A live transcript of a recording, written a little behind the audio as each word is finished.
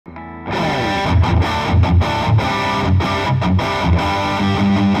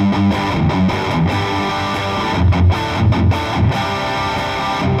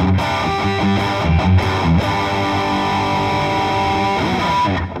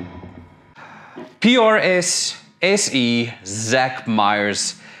PRS SE, Zach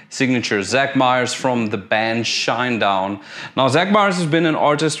Myers signature. Zach Myers from the band Shinedown. Now, Zach Myers has been an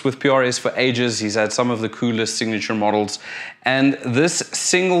artist with PRS for ages. He's had some of the coolest signature models. And this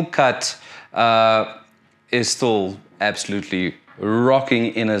single cut is still absolutely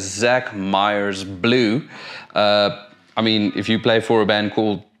rocking in a Zach Myers blue. I mean, if you play for a band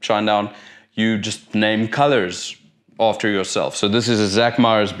called Shinedown, you just name colors after yourself. So this is a Zach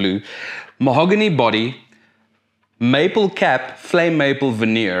Myers blue. Mahogany body, maple cap, flame maple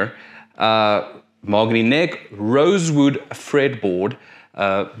veneer, mahogany neck, rosewood fretboard,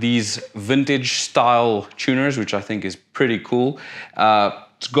 these vintage style tuners, which I think is pretty cool.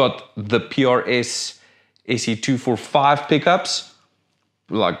 It's got the PRS SE 245 pickups,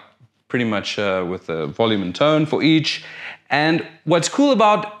 like pretty much with the volume and tone for each. And what's cool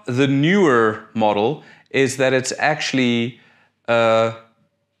about the newer model is that it's actually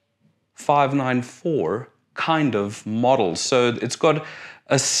 594 kind of model. So it's got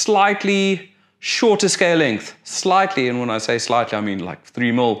a slightly shorter scale length, slightly, and when I say slightly, I mean like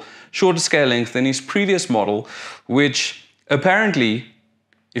 3 mil shorter scale length than his previous model, which apparently,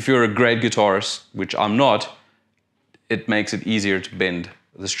 if you're a great guitarist, which I'm not, it makes it easier to bend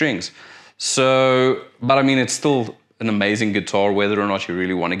the strings. So, but I mean, it's still an amazing guitar, whether or not you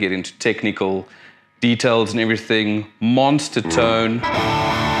really want to get into technical details and everything. Monster tone.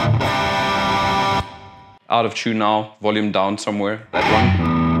 Out of tune now, volume down somewhere, that one.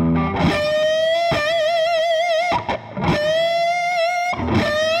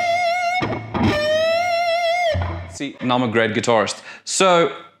 See, now I'm a great guitarist.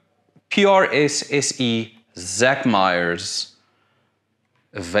 So, PRS SE Zach Myers,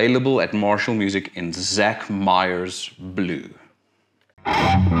 available at Marshall Music in Zach Myers Blue.